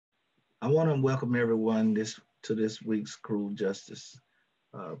I want to welcome everyone to this week's Cruel Justice,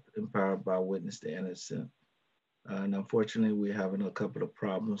 empowered by Witness the Innocent. And unfortunately, we're having a couple of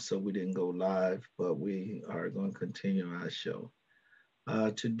problems, so we didn't go live, but we are going to continue our show.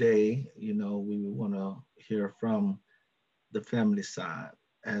 Today, we want to hear from the family side.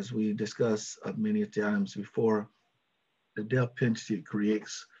 As we discussed many times before, the death penalty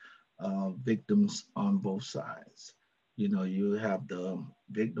creates victims on both sides. You have the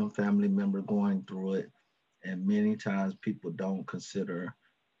victim family member going through it, and many times people don't consider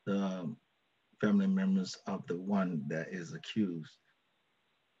the family members of the one that is accused.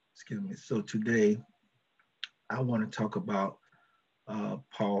 Excuse me. So today, I want to talk about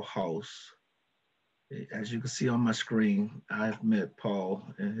Paul House. As you can see on my screen, I've met Paul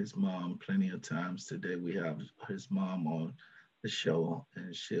and his mom plenty of times. Today, we have his mom on the show,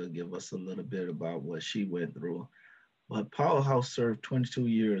 and she'll give us a little bit about what she went through. But Paul House served 22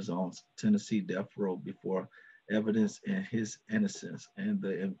 years on Tennessee death row before evidence in his innocence and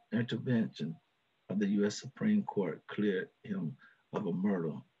the intervention of the U.S. Supreme Court cleared him of a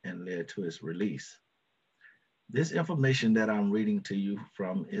murder and led to his release. This information that I'm reading to you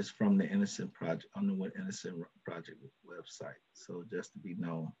from is from the Innocent Project, on the Innocent Project website. So just to be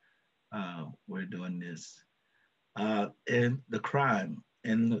known, we're doing this. And the crime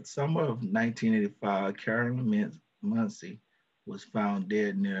in the summer of 1985, Karen Muncie was found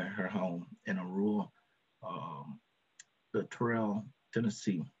dead near her home in a rural um, Luttrell,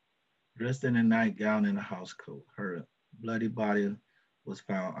 Tennessee, dressed in a nightgown and a house coat. Her bloody body was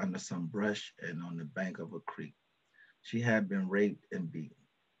found under some brush and on the bank of a creek. She had been raped and beaten.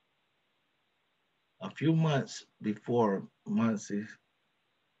 A few months before Muncie's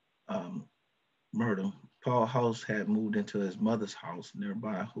um, murder, Paul House had moved into his mother's house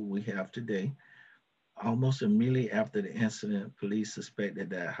nearby, who we have today. Almost immediately after the incident, police suspected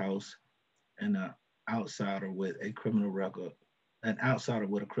that House and an outsider with a criminal record, an outsider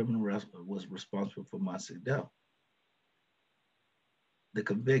with a criminal record was responsible for Muncie's death. The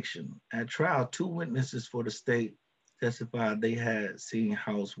conviction. At trial, two witnesses for the state testified they had seen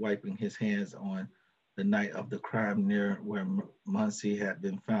House wiping his hands on the night of the crime near where Muncie had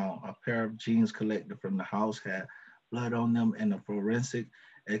been found. A pair of jeans collected from the house had blood on them, and a forensic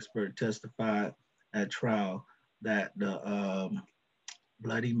expert testified at trial that the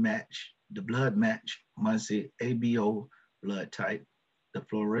blood match Muncie ABO blood type. The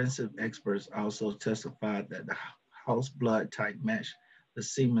forensic experts also testified that the house blood type matched the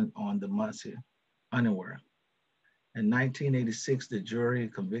semen on the Muncie underwear. In 1986, the jury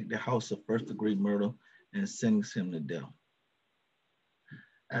convicted House of first-degree murder and sentenced him to death.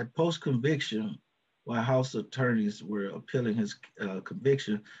 At post-conviction, while House attorneys were appealing his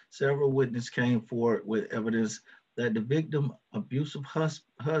conviction, several witnesses came forward with evidence that the victim's abusive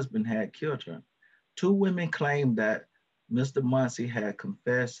husband had killed her. Two women claimed that Mr. Muncie had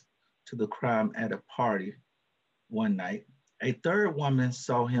confessed to the crime at a party one night. A third woman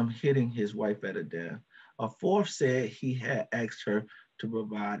saw him hitting his wife at a dance. A fourth said he had asked her to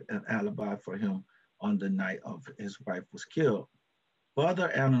provide an alibi for him on the night of his wife was killed. Further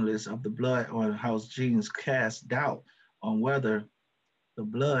analysis of the blood on House jeans cast doubt on whether the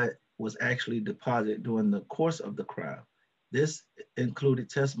blood was actually deposited during the course of the crime. This included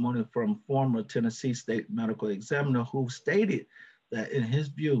testimony from former Tennessee State Medical Examiner who stated that in his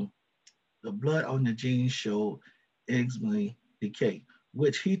view, the blood on the jeans showed extremely decay,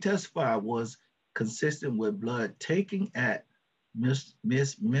 which he testified was consistent with blood taken at Miss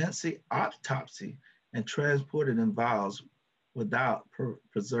Mancy autopsy and transported in vials without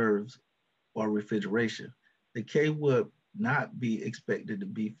preserves or refrigeration. Decay would not be expected to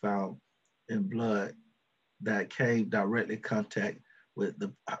be found in blood that came directly contact with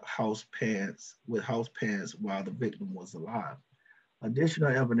the house pants while the victim was alive.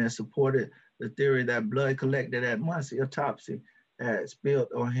 Additional evidence supported the theory that blood collected at Muncie autopsy had spilled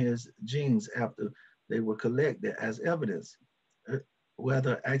on his jeans after they were collected as evidence,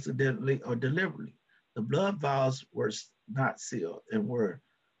 whether accidentally or deliberately. The blood vials were not sealed and were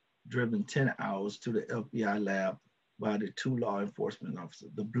driven 10 hours to the FBI lab by the two law enforcement officers.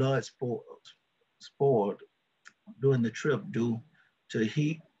 The blood spoiled during the trip due to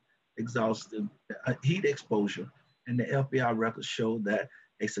heat exposure, and the FBI records showed that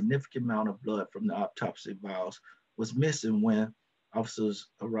a significant amount of blood from the autopsy vials was missing when officers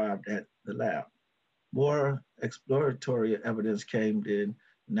arrived at the lab. More exploratory evidence came in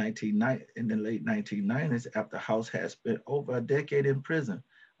the late 1990s after House had spent over a decade in prison.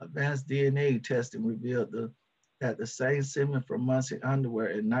 Advanced DNA testing revealed that the same semen from Muncie underwear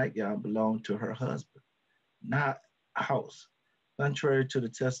and nightgown belonged to her husband, not House. contrary to the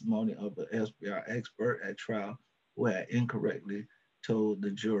testimony of the FBI expert at trial who had incorrectly told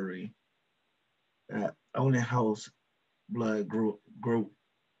the jury that only house blood group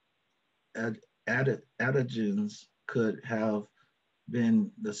antigens could have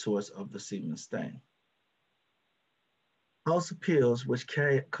been the source of the semen stain. House appeals, which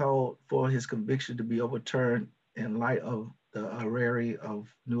called for his conviction to be overturned in light of the array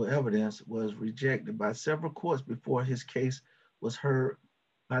of new evidence, was rejected by several courts before his case was heard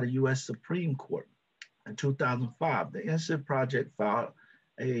by the U.S. Supreme Court. In 2005, the Innocent Project filed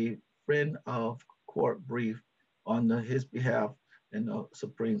a friend of court brief on his behalf in the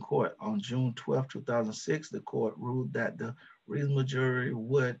Supreme Court. On June 12, 2006, the court ruled that the reasonable jury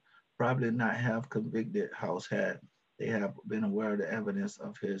would probably not have convicted House had they have been aware of the evidence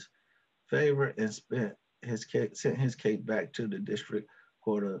of his favor and sent his case back to the District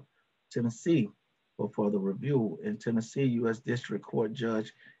Court of Tennessee for further review. In Tennessee, U.S. District Court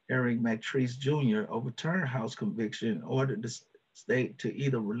Judge Eric McTreese Jr. overturned House conviction and ordered the state to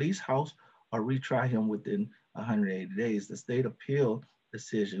either release House or retry him within 180 days. The state appealed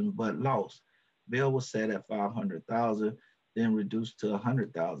decision but lost. Bail was set at $500,000, then reduced to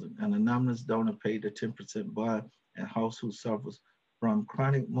 $100,000. An anonymous donor paid the 10% bond, and House, who suffers from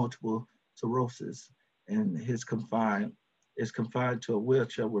chronic multiple sclerosis and is confined to a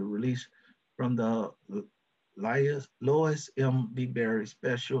wheelchair, was released from the Lois M. B. Berry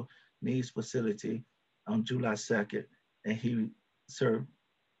Special Needs Facility on July 2nd, and he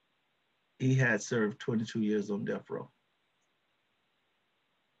had served 22 years on death row.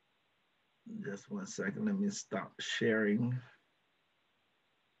 Just 1 second, let me stop sharing.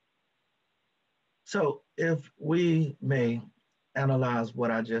 So if we may analyze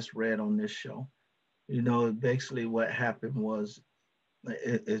what I just read on this show, you know, basically what happened was,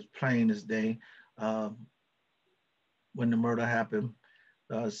 it's plain as day. When the murder happened,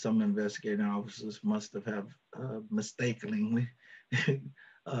 some investigating officers must have mistakenly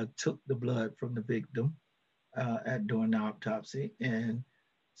took the blood from the victim during the autopsy and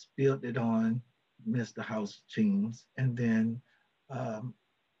spilled it on Mr. House jeans, and then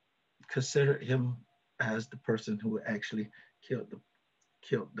considered him as the person who actually killed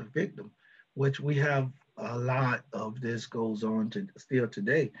the victim, which we have a lot of. This goes on to still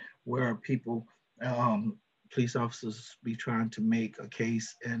today, where people, police officers, be trying to make a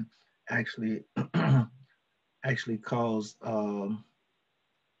case and actually actually cause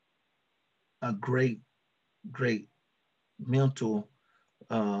a great mental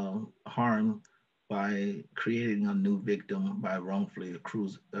harm by creating a new victim by wrongfully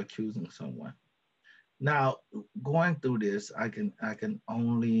accusing someone. Now, going through this, I can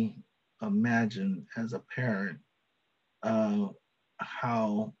only imagine as a parent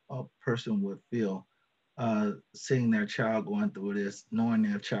how a person would feel seeing their child going through this, knowing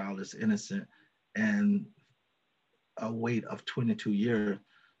their child is innocent, and a wait of 22 years.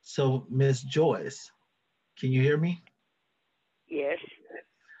 So, Miss Joyce, can you hear me? Yes.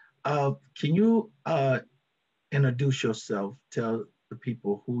 Can you introduce yourself? Tell the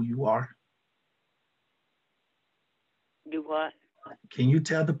people who you are. Do what? Can you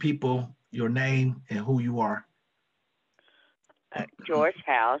tell the people your name and who you are? Joyce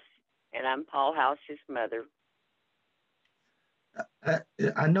House, and I'm Paul House's mother.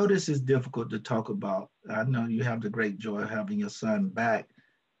 I know this is difficult to talk about. I know you have the great joy of having your son back,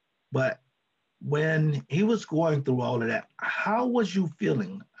 but when he was going through all of that, how was you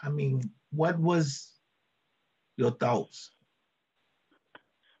feeling? I mean, what was your thoughts?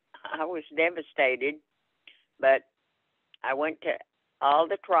 I was devastated, but I went to all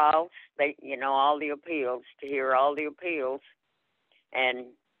the trials, all the appeals, to hear all the appeals, and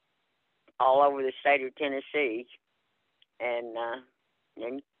all over the state of Tennessee, and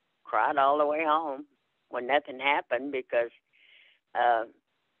then cried all the way home when nothing happened, because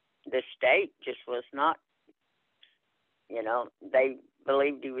the state just was not, they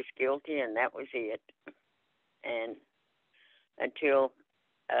believed he was guilty, and that was it. And until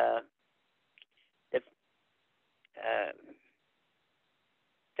the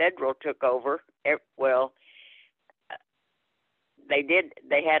federal took over,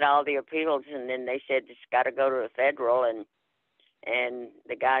 they had all the appeals, and then they said it's got to go to the federal, and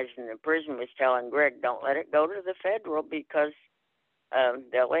the guys in the prison was telling Greg, don't let it go to the federal, because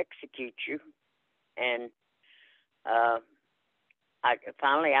they'll execute you. And I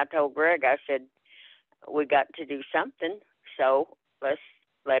told Greg, I said, we got to do something, so let's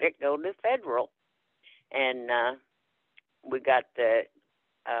let it go to federal. And we got the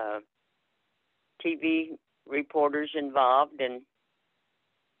TV reporters involved, and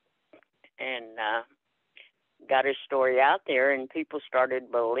got his story out there, and people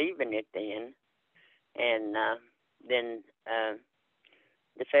started believing it then. And then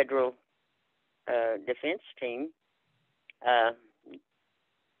the federal defense team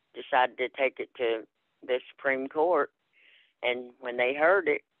decided to take it to the Supreme Court. And when they heard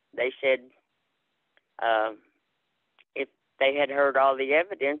it, they said if they had heard all the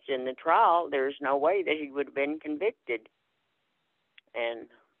evidence in the trial, there's no way that he would have been convicted. And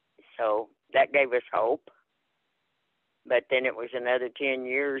so that gave us hope. But then it was another 10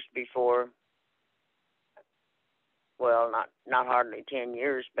 years before, well, not hardly 10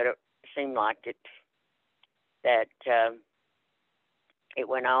 years, but it seemed like it, that it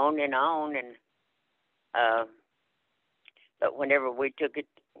went on and on. And but whenever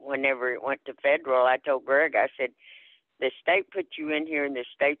it went to federal, I told Greg, I said, the state put you in here, and the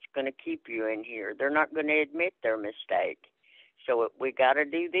state's going to keep you in here. They're not going to admit their mistake. So we got to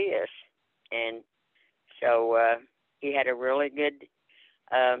do this. And so he had a really good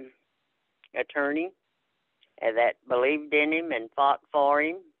attorney that believed in him and fought for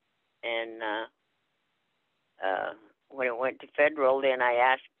him. And when it went to federal, then I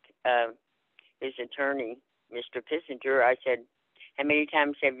asked his attorney, Mr. Kissinger, I said, how many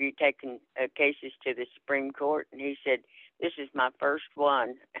times have you taken cases to the Supreme Court? And he said, this is my first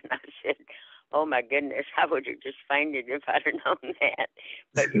one. And I said, oh, my goodness, I would have just fainted if I'd have known that.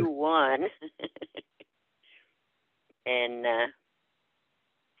 But you won. And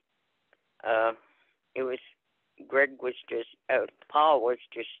it was, Greg was just, Paul was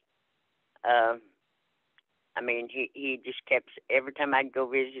just, I mean, he just kept, every time I'd go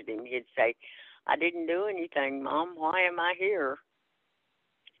visit him, he'd say, I didn't do anything, Mom. Why am I here?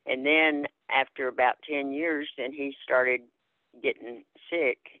 And then after about 10 years, then he started getting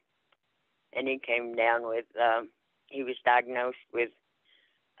sick. And he came down with, he was diagnosed with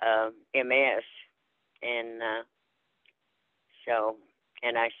MS. And so,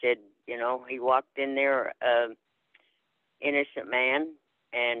 and I said, you know, he walked in there, innocent man,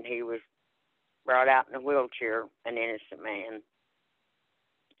 and he was brought out in a wheelchair, an innocent man.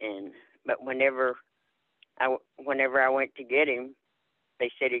 And but whenever I went to get him, they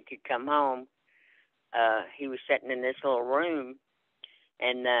said he could come home. He was sitting in this little room,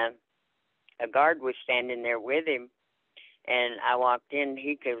 and a guard was standing there with him. And I walked in.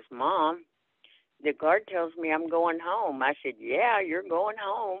 He goes, Mom, the guard tells me I'm going home. I said, yeah, you're going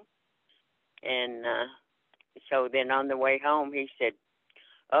home. And so then on the way home, he said,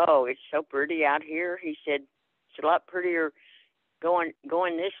 oh, it's so pretty out here. He said, it's a lot prettier going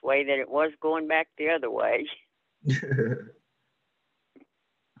this way than it was going back the other way.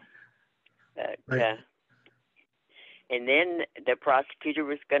 But, and then the prosecutor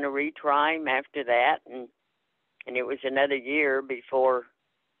was going to retry him after that, and it was another year before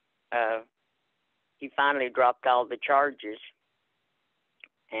he finally dropped all the charges.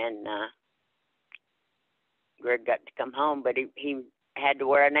 And Greg got to come home, but he had to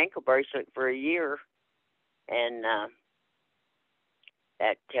wear an ankle bracelet for a year, and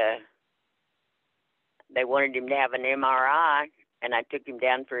that they wanted him to have an MRI, and I took him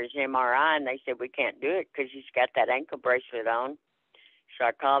down for his MRI, and they said, we can't do it because he's got that ankle bracelet on. So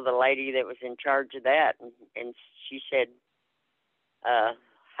I called the lady that was in charge of that, and she said,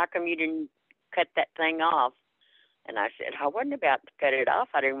 how come you didn't cut that thing off? And I said, I wasn't about to cut it off.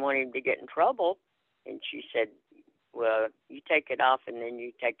 I didn't want him to get in trouble. And she said, well, you take it off, and then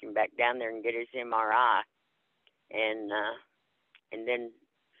you take him back down there and get his MRI. And then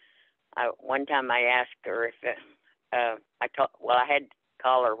one time I asked her if I had to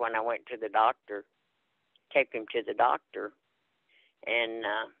call her when I went to the doctor, take him to the doctor, and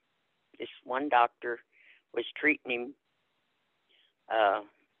this one doctor was treating him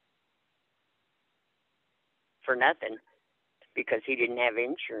for nothing because he didn't have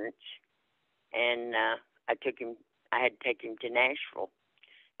insurance, and I had to take him to Nashville,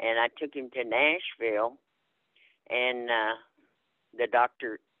 and I took him to Nashville, and the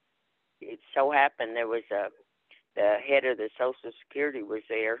doctor, it so happened there was the head of the Social Security was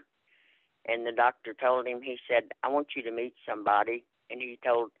there, and the doctor told him, he said, I want you to meet somebody. And he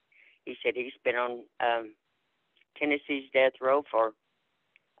said he's been on Tennessee's death row for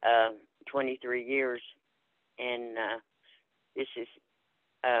 23 years. And this is,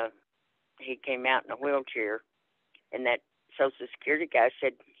 he came out in a wheelchair. And that Social Security guy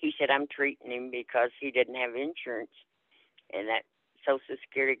said, I'm treating him because he didn't have insurance. And that Social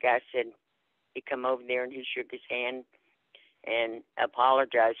Security guy said, he come over there and he shook his hand and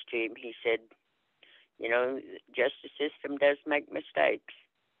apologized to him. He said, you know, justice system does make mistakes.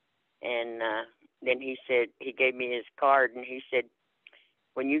 And then he said, he gave me his card, and he said,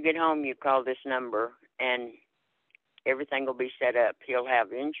 when you get home, you call this number, and everything will be set up. He'll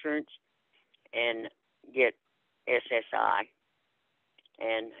have insurance and get SSI.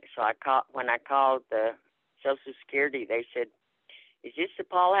 And so when I called the Social Security, they said, "Is this the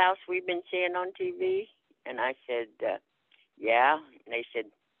Paul House we've been seeing on TV?" And I said, "Yeah." And they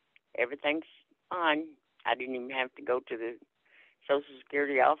said, "Everything's fine." I didn't even have to go to the Social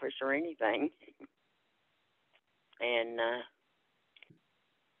Security office or anything. And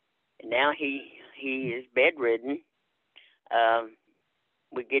now he is bedridden.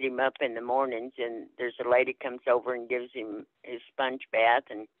 We get him up in the mornings, and there's a lady comes over and gives him his sponge bath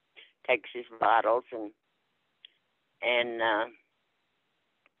and takes his vitals, and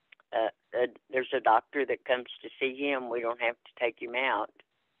there's a doctor that comes to see him. We don't have to take him out,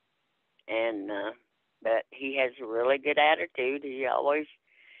 and but he has a really good attitude. He always,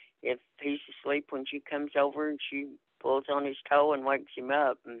 if he's asleep when she comes over, and she pulls on his toe and wakes him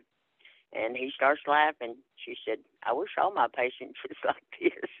up, and he starts laughing. She said, "I wish all my patients was like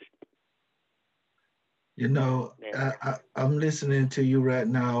this." You know, I'm listening to you right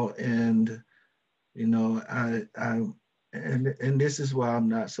now, and you know, and this is why I'm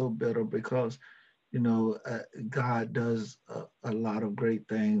not so bitter, because you know, God does a lot of great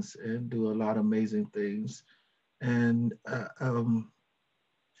things and do a lot of amazing things, and I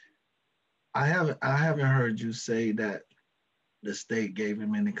haven't heard you say that the state gave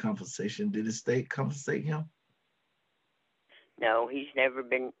him any compensation. Did the state compensate him? No, he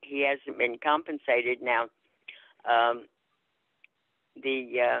hasn't been compensated. Now,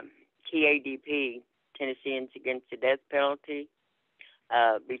 the TADP, Tennesseans Against the Death Penalty,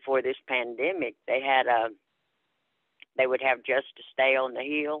 before this pandemic, they would have just to stay on the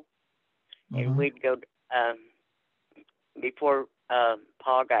Hill, and we'd go, before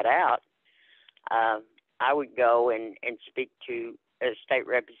Paul got out, I would go and speak to state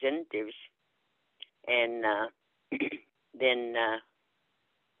representatives, and then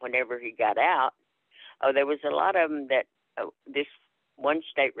whenever he got out, there was a lot of them that this one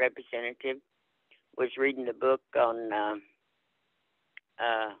state representative was reading the book on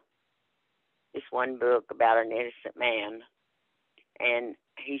this one book about an innocent man, and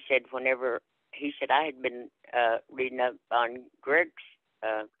he said I had been reading up on Greg's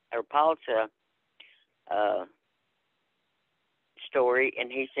or Paul's story,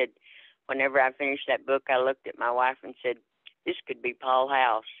 and he said, whenever I finished that book, I looked at my wife and said, "This could be Paul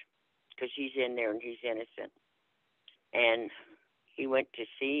House, because he's in there and he's innocent." And he went to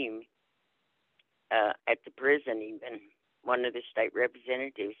see him at the prison, even one of the state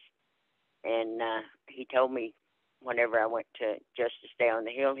representatives, and he told me whenever I went to just to stay on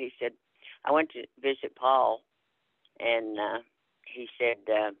the Hill, he said, "I went to visit Paul," and he said,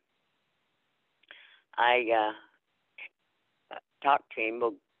 I talked to him.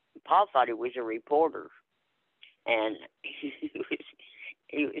 Well, Paul thought he was a reporter, and he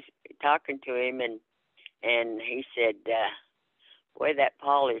was talking to him, and he said, "Boy, that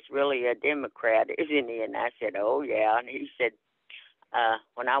Paul is really a Democrat, isn't he?" And I said, "Oh yeah." And he said,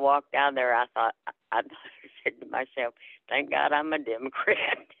 when I walked down there, I said to myself, "Thank God I'm a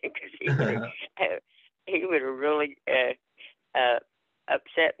Democrat," because he would have really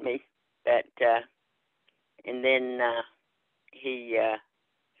upset me. But and then he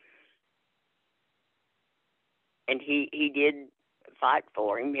did fight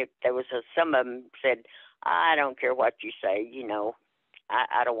for him. If there was some of them said, "I don't care what you say, you know,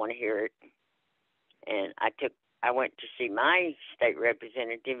 I don't want to hear it." And I went to see my state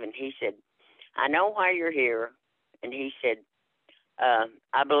representative, and he said, "I know why you're here." And he said,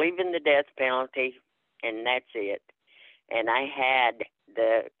 "I believe in the death penalty, and that's it." And I had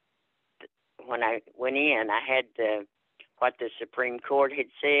when I went in, I had what the Supreme Court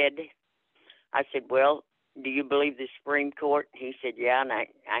had said. I said, "Well, do you believe the Supreme Court?" He said, "Yeah." And I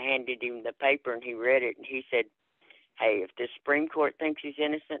handed him the paper, and he read it, and he said, "Hey, if the Supreme Court thinks he's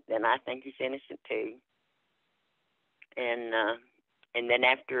innocent, then I think he's innocent too." And then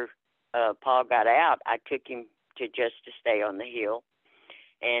after Paul got out, I took him to just to stay on the Hill,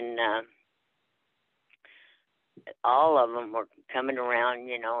 and all of them were coming around,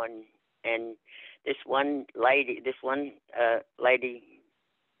 you know, and this one lady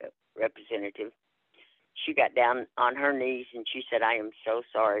representative, she got down on her knees and she said, "I am so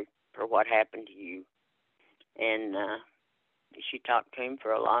sorry for what happened to you." And she talked to him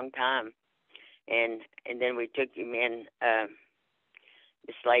for a long time, and then we took him in.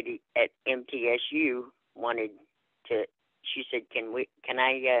 This lady at MTSU wanted to. She said,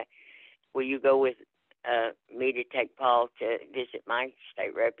 will you go with me to take Paul to visit my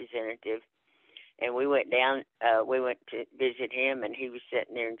state representative?" And we went down. We went to visit him, and he was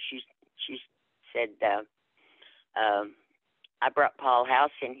sitting there, and she said, um, I brought Paul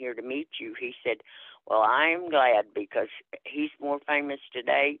House in here to meet you. He said, well, I'm glad because he's more famous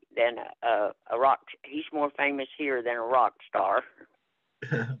today than a rock. He's more famous here than a rock star.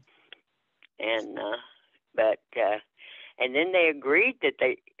 And and then they agreed that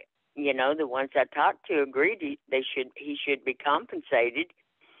the ones I talked to agreed he should be compensated.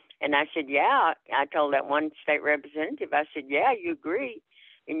 And I said, yeah. I told that one state representative, I said, yeah, you agree.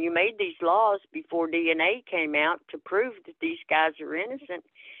 And you made these laws before DNA came out to prove that these guys are innocent.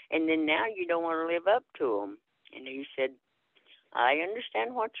 And then now you don't want to live up to them. And he said, I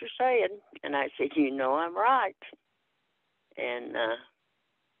understand what you're saying. And I said, I'm right. And,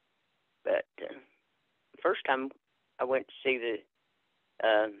 but the first time I went to see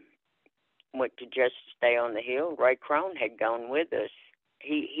went to Justice Day on the Hill, Ray Crone had gone with us.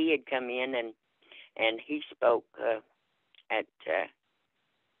 He had come in and he spoke at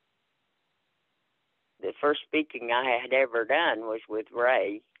the first speaking I had ever done was with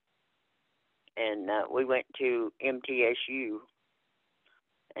Ray, and we went to MTSU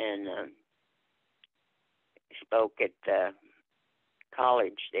and spoke at the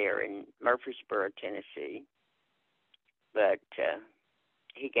college there in Murfreesboro, Tennessee. But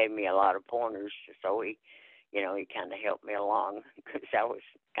he gave me a lot of pointers, so he kind of helped me along because I was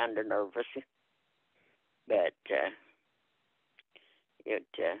kind of nervous. But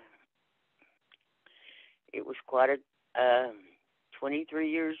it was quite a 23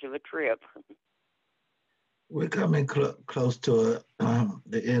 years of a trip. We're coming close to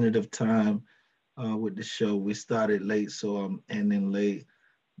the end of time with the show. We started late, so I'm ending late.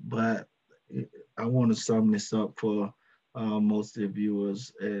 But I want to sum this up for most of the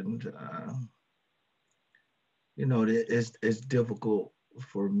viewers. And, it's difficult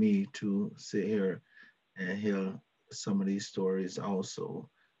for me to sit here and hear some of these stories also.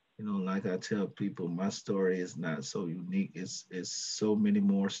 Like I tell people, my story is not so unique. It's so many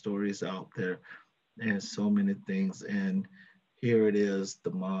more stories out there and so many things. And here it is,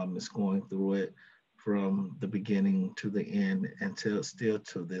 the mom is going through it from the beginning to the end until still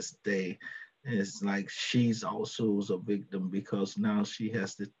to this day. And it's like she's also a victim because now she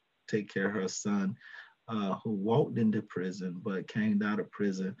has to take care of her son who walked into prison but came out of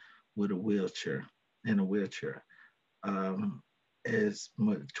prison with a wheelchair, in a wheelchair. As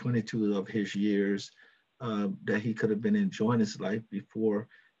much 22 of his years that he could have been enjoying his life before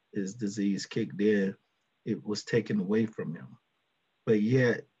his disease kicked in, it was taken away from him. But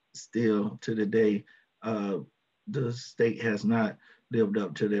yet, still to the day, the state has not lived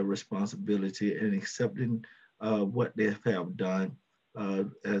up to their responsibility in accepting what they have done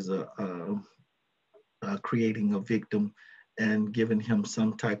as creating a victim and giving him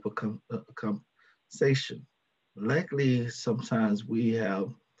some type of compensation. Luckily, sometimes we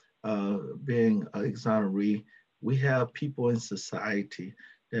have, being an exoneree, we have people in society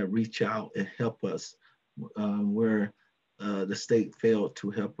that reach out and help us where the state failed to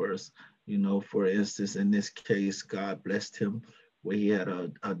help us. For instance, in this case, God blessed him where he had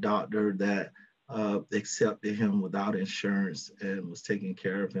a doctor that accepted him without insurance and was taking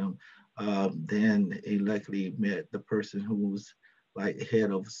care of him. Then he luckily met the person who was like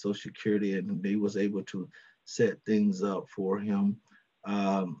head of Social Security, and they was able to set things up for him.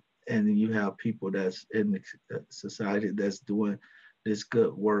 And you have people that's in the society that's doing this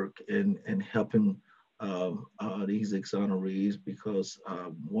good work and helping these exonerees because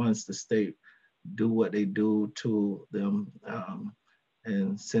once the state do what they do to them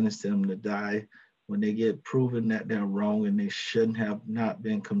and sentence them to die, when they get proven that they're wrong and they shouldn't have not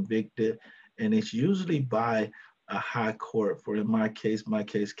been convicted, and it's usually by a high court. For in my case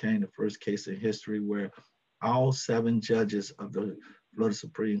came the first case in history where all 7 judges of the Florida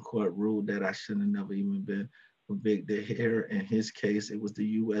Supreme Court ruled that I should have never even been convicted. Here in his case, it was the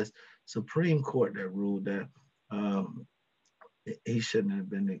U.S. Supreme Court that ruled that he shouldn't have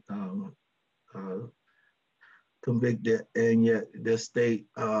been convicted, and yet the state,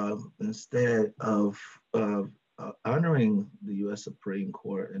 instead of honoring the U.S. Supreme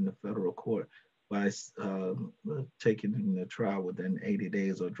Court and the federal court by taking the trial within 80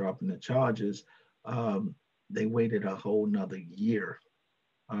 days or dropping the charges, they waited a whole nother year,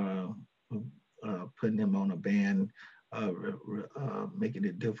 putting him on a ban, making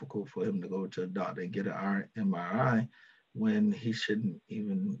it difficult for him to go to a doctor and get an MRI when he shouldn't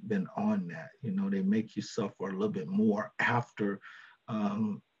even been on that. They make you suffer a little bit more after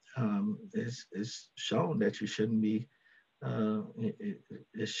it's shown that you shouldn't be.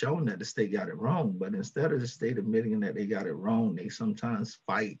 It's shown that the state got it wrong, but instead of the state admitting that they got it wrong, they sometimes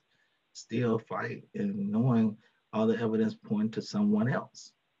still fight, and knowing all the evidence point to someone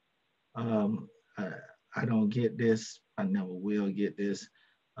else. I don't get this. I never will get this.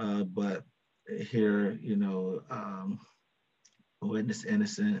 But here, witness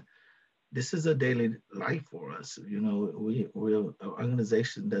innocent. This is a daily life for us. We're an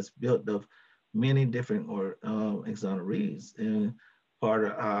organization that's built of many different or exonerees, and part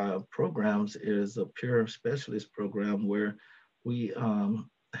of our programs is a peer specialist program where we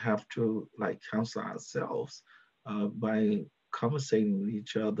have to like counsel ourselves by conversating with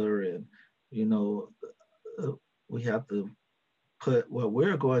each other, and you know uh, we have to put what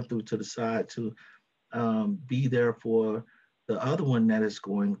we're going through to the side to be there for the other one that is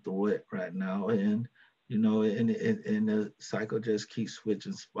going through it right now. And, and the cycle just keeps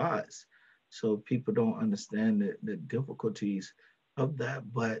switching spots. So people don't understand the difficulties of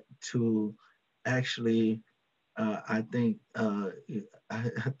that. But to actually, I think, I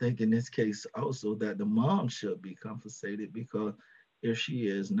think in this case also that the mom should be compensated because here she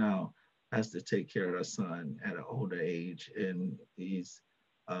is now has to take care of her son at an older age, and he's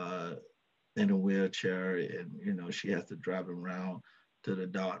uh, in a wheelchair, and she has to drive him around to the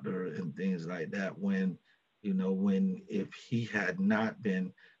doctor and things like that, when if he had not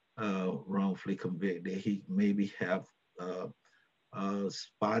been wrongfully convicted, he maybe have uh,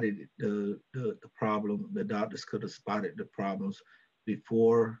 spotted the problem. The doctors could have spotted the problems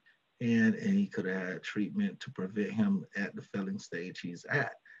before, and he could have had treatment to prevent him at the failing stage he's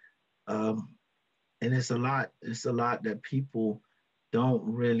at. um, and it's a lot that people don't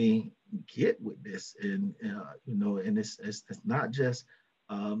really get with this, and and it's not just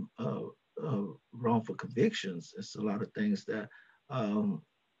um, uh, wrongful convictions. It's a lot of things that um,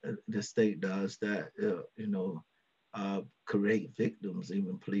 the state does that create victims.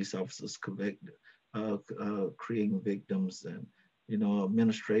 Even police officers creating victims, and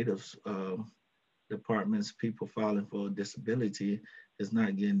administrative departments, people filing for disability is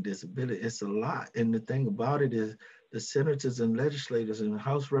not getting disability. It's a lot. And the thing about it is the senators and legislators and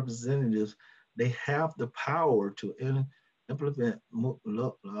House representatives, they have the power to implement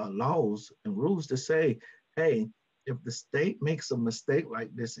laws and rules to say, hey, if the state makes a mistake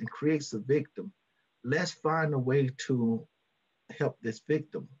like this and creates a victim, let's find a way to help this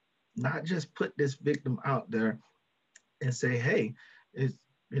victim, not just put this victim out there and say, hey, it's,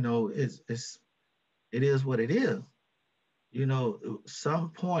 it is what it is. Some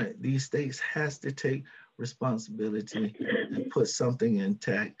point these states has to take responsibility and put something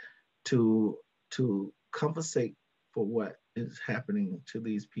intact to compensate for what is happening to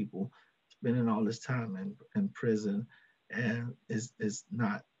these people spending all this time in prison. And is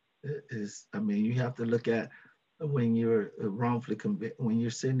not is I mean, you have to look at when you're wrongfully convicted, when you're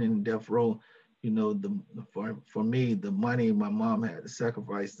sitting in death row. The for me, the money my mom had to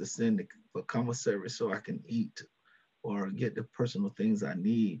sacrifice to send for commissary so I can eat or get the personal things I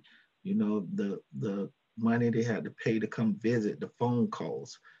need. The money they had to pay to come visit, the phone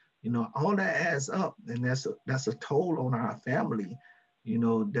calls, all that adds up, and that's a toll on our family.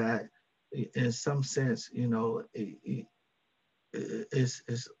 That in some sense, it's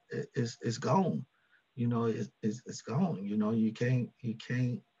gone. It's gone. You can't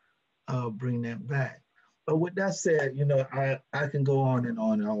bring that back. But with that said, I can go on and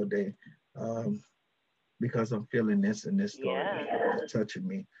on all day. Um, because I'm feeling this, and this story Yeah. is touching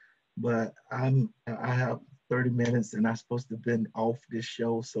me. But I have 30 minutes, and I'm supposed to have been off this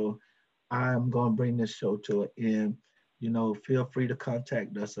show, so I'm gonna bring this show to an end. Feel free to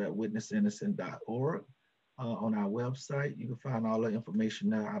contact us at witnessinnocent.org. On our website, you can find all the information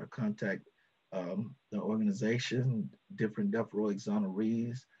there, how to contact the organization, different death row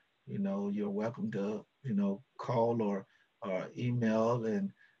exonerees. You're welcome to call or email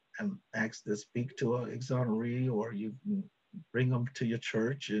and ask to speak to an exoneree, or you can bring them to your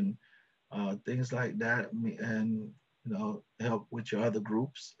church and things like that, and help with your other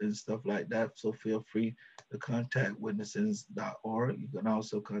groups and stuff like that. So feel free to contact witnesses.org. You can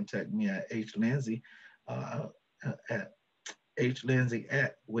also contact me at hlindsey uh, at hlindsey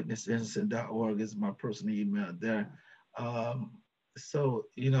at witnessinnocent.org is my personal email there. Um, so,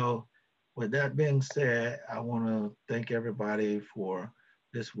 with that being said, I want to thank everybody for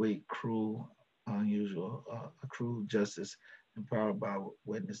this week, Crew Unusual, Crew Justice Empowered by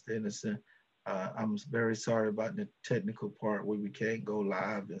Witness the Innocent. I'm very sorry about the technical part where we can't go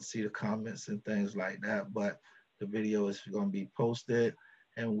live and see the comments and things like that, but the video is going to be posted,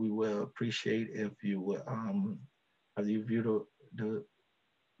 and we will appreciate if you would, as you view the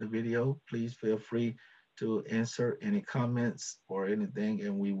video, please feel free to insert any comments or anything,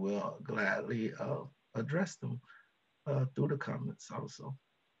 and we will gladly address them through the comments also.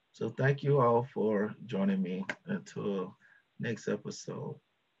 So thank you all for joining me until next episode.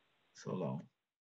 So long.